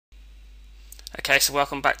Okay, so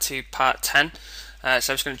welcome back to part 10. So I'm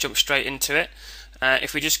just going to jump straight into it.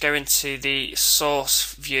 If we just go into the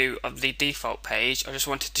source view of the default page, I just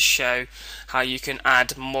wanted to show how you can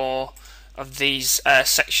add more of these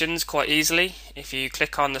sections quite easily. If you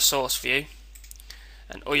click on the source view,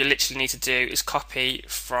 and all you literally need to do is copy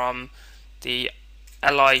from the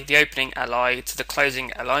LI, the opening LI to the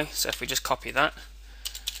closing LI. So if we just copy that,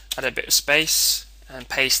 add a bit of space and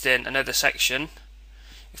paste in another section.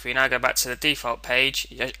 If we now go back to the default page,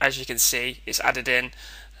 as you can see, it's added in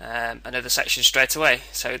another section straight away.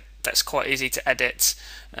 So that's quite easy to edit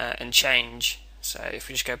and change. So if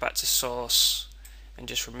we just go back to source and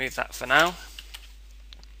just remove that for now.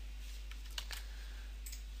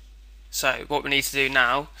 So what we need to do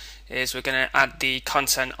now is we're going to add the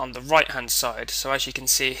content on the right hand side. So as you can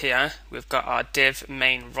see here, we've got our div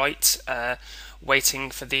main right waiting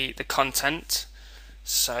for the content.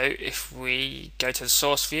 So if we go to the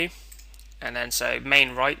source view and then so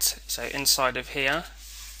main right, so inside of here,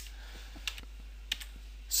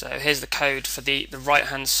 so here's the code for the right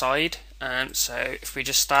hand side. So if we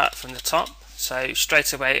just start from the top, so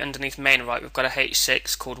straight away underneath main right we've got a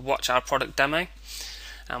H6 called watch our product demo.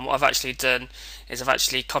 And what I've actually done is I've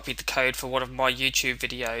actually copied the code for one of my YouTube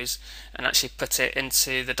videos and actually put it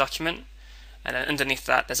into the document, and then underneath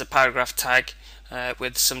that there's a paragraph tag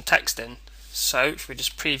with some text in. So if we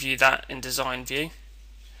just preview that in design view,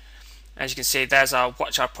 as you can see, there's our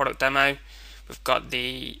watch our product demo. We've got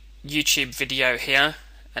the YouTube video here,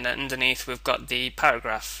 and then underneath we've got the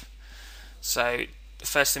paragraph. So the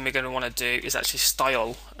first thing we're going to want to do is actually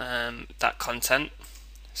style that content.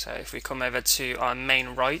 So if we come over to our main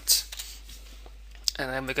right, and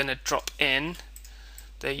then we're going to drop in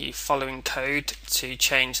the following code to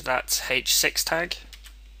change that H6 tag.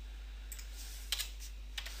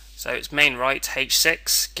 So it's main right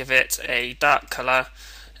H6, give it a dark colour,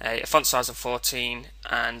 a font size of 14,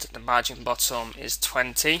 and the margin bottom is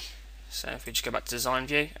 20. So if we just go back to design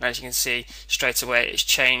view, and as you can see straight away it's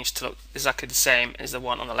changed to look exactly the same as the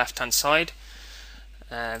one on the left hand side.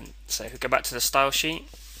 So if we go back to the style sheet,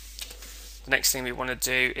 the next thing we want to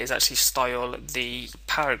do is actually style the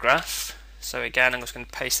paragraph. So again, I'm just going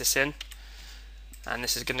to paste this in, and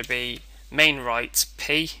this is going to be main right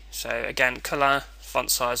P. So again, colour, font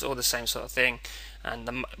size, all the same sort of thing, and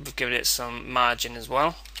we've given it some margin as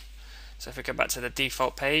well. So if we go back to the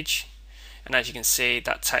default page, and as you can see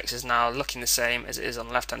that text is now looking the same as it is on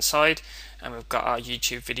the left hand side, and we've got our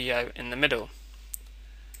YouTube video in the middle.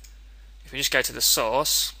 If we just go to the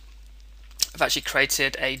source, I've actually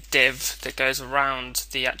created a div that goes around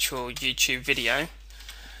the actual YouTube video,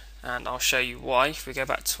 and I'll show you why. If we go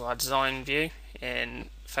back to our design view in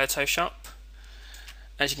Photoshop,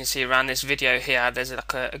 as you can see around this video here there's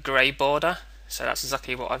like a grey border, so that's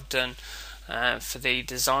exactly what I've done for the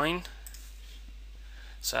design.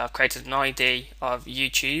 So I've created an ID of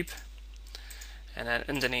YouTube, and then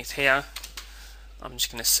underneath here I'm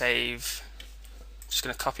just going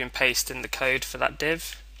to copy and paste in the code for that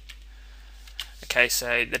div. Okay,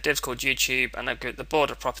 so the div's called YouTube, and I've got the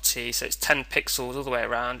border property, so it's 10 pixels all the way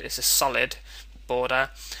around. It's a solid border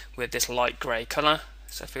with this light grey colour.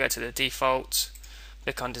 So if we go to the default,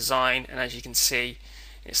 click on design, and as you can see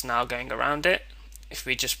it's now going around it. If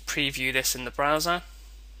we just preview this in the browser,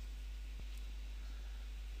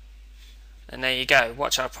 and there you go,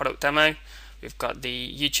 watch our product demo. We've got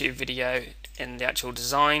the YouTube video in the actual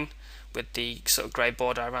design with the sort of grey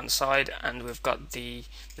border around the side, and we've got the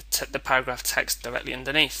paragraph text directly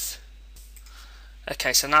underneath.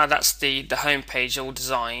 Okay, so now that's the home page all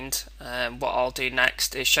designed. What I'll do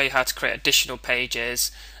next is show you how to create additional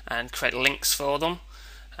pages and create links for them.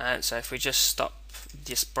 So if we just stop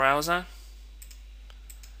this browser,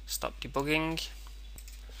 stop debugging.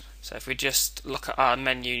 So if we just look at our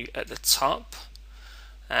menu at the top,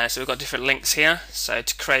 so we've got different links here. So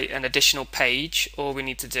to create an additional page, all we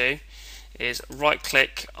need to do is right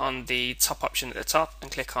click on the top option at the top and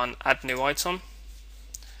click on add new item,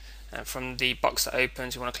 and from the box that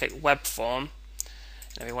opens we want to click web form,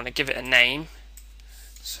 and we want to give it a name.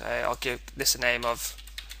 So I'll give this a name of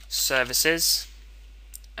services,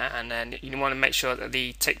 and then you want to make sure that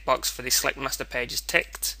the tick box for the select master page is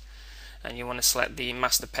ticked, and you want to select the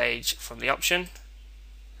master page from the option.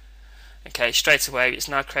 Okay, straight away it's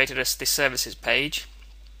now created us the services page,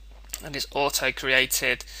 and it's auto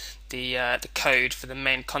created the code for the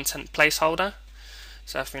main content placeholder.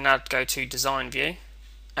 So if we now go to design view,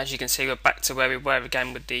 as you can see we're back to where we were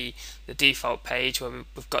again with the default page, where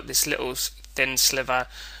we've got this little thin sliver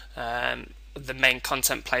of the main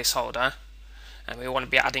content placeholder, and we want to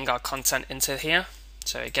be adding our content into here.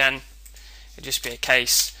 So again, it'll just be a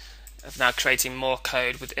case of now creating more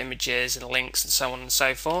code with images and links and so on and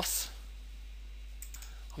so forth.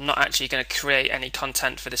 I'm not actually going to create any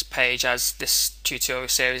content for this page, as this tutorial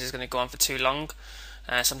series is going to go on for too long.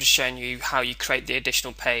 So I'm just showing you how you create the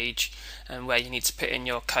additional page and where you need to put in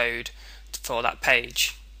your code for that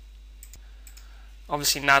page.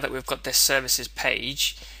 Obviously, now that we've got this services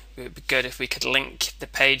page, it would be good if we could link the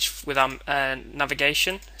page with our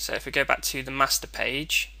navigation. So if we go back to the master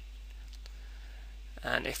page,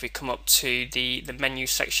 and if we come up to the menu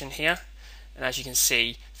section here, and as you can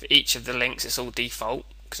see, for each of the links it's all default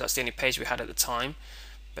because that's the only page we had at the time.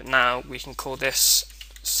 But now we can call this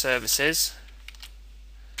services,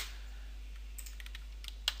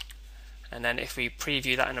 and then if we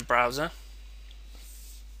preview that in a browser,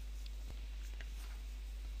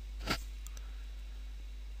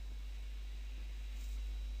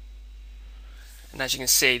 and as you can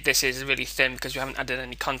see, this is really thin because we haven't added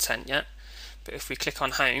any content yet. But if we click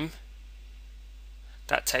on home,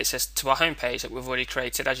 that takes us to our home page that we've already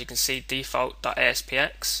created. As you can see,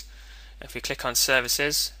 default.aspx. If we click on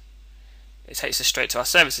services, it takes us straight to our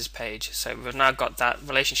services page. So we've now got that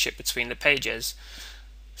relationship between the pages.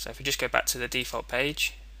 So if we just go back to the default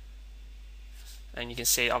page, and you can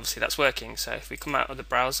see obviously that's working. So if we come out of the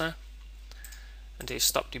browser and do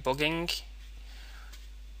stop debugging,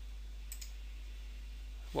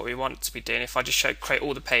 what we want it to be doing, if I just create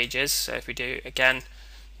all the pages, so if we do again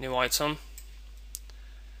new item,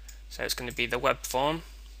 so it's going to be the web form,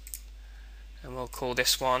 and we'll call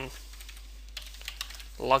this one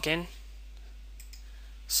login.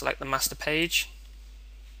 Select the master page,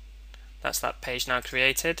 that's that page now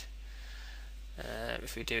created.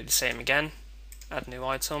 If we do the same again, add new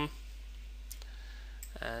item,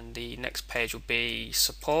 and the next page will be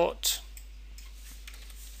support.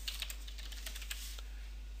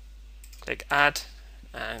 Click add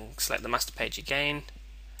and select the master page again,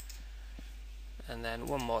 and then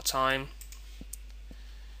one more time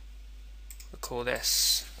we'll call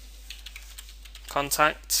this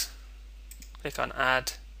contact. Click on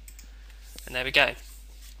add, and there we go.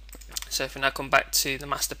 So if we now come back to the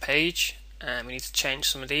master page, and we need to change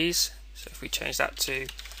some of these, so if we change that to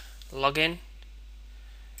login,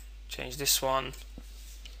 change this one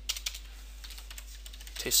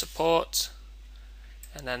to support,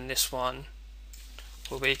 and then this one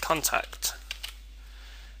will be contact.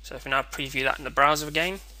 So if we now preview that in the browser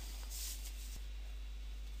again,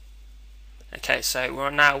 okay, so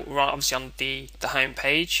we're obviously on the home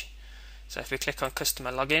page. So if we click on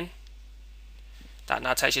customer login, that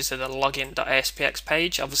now takes you to the login.aspx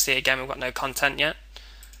page. Obviously again we've got no content yet.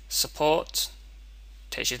 Support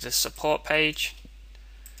takes you to the support page.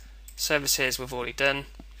 Services we've already done,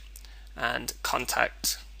 and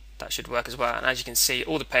contact, that should work as well. And as you can see,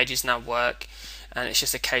 all the pages now work, and it's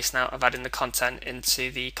just a case now of adding the content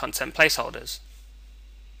into the content placeholders.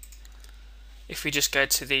 If we just go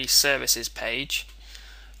to the services page,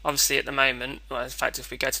 obviously at the moment, well in fact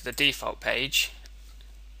if we go to the default page,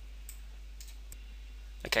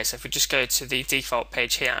 okay, so if we just go to the default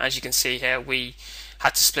page here, as you can see here, we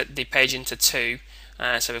had to split the page into two.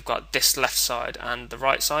 So we've got this left side and the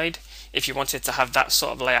right side. If you wanted to have that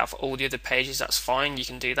sort of layout for all the other pages, that's fine, you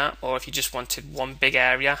can do that. Or if you just wanted one big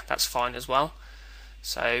area, that's fine as well.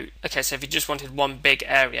 So, okay, so if you just wanted one big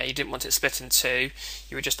area, you didn't want it split in two,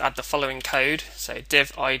 you would just add the following code. So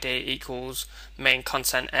div id equals main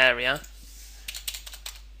content area,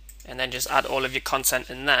 and then just add all of your content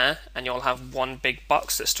in there, and you'll have one big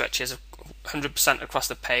box that stretches 100% across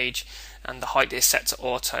the page, and the height is set to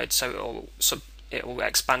auto, so it will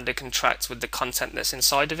expand and contract with the content that's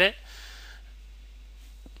inside of it.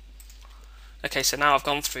 Okay, so now I've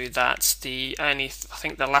gone through that. I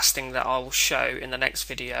think the last thing that I will show in the next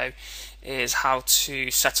video is how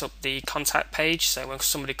to set up the contact page. So when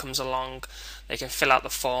somebody comes along, they can fill out the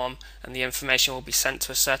form and the information will be sent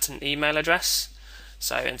to a certain email address.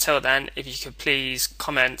 So until then, if you could please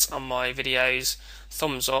comment on my videos,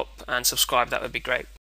 thumbs up and subscribe, that would be great.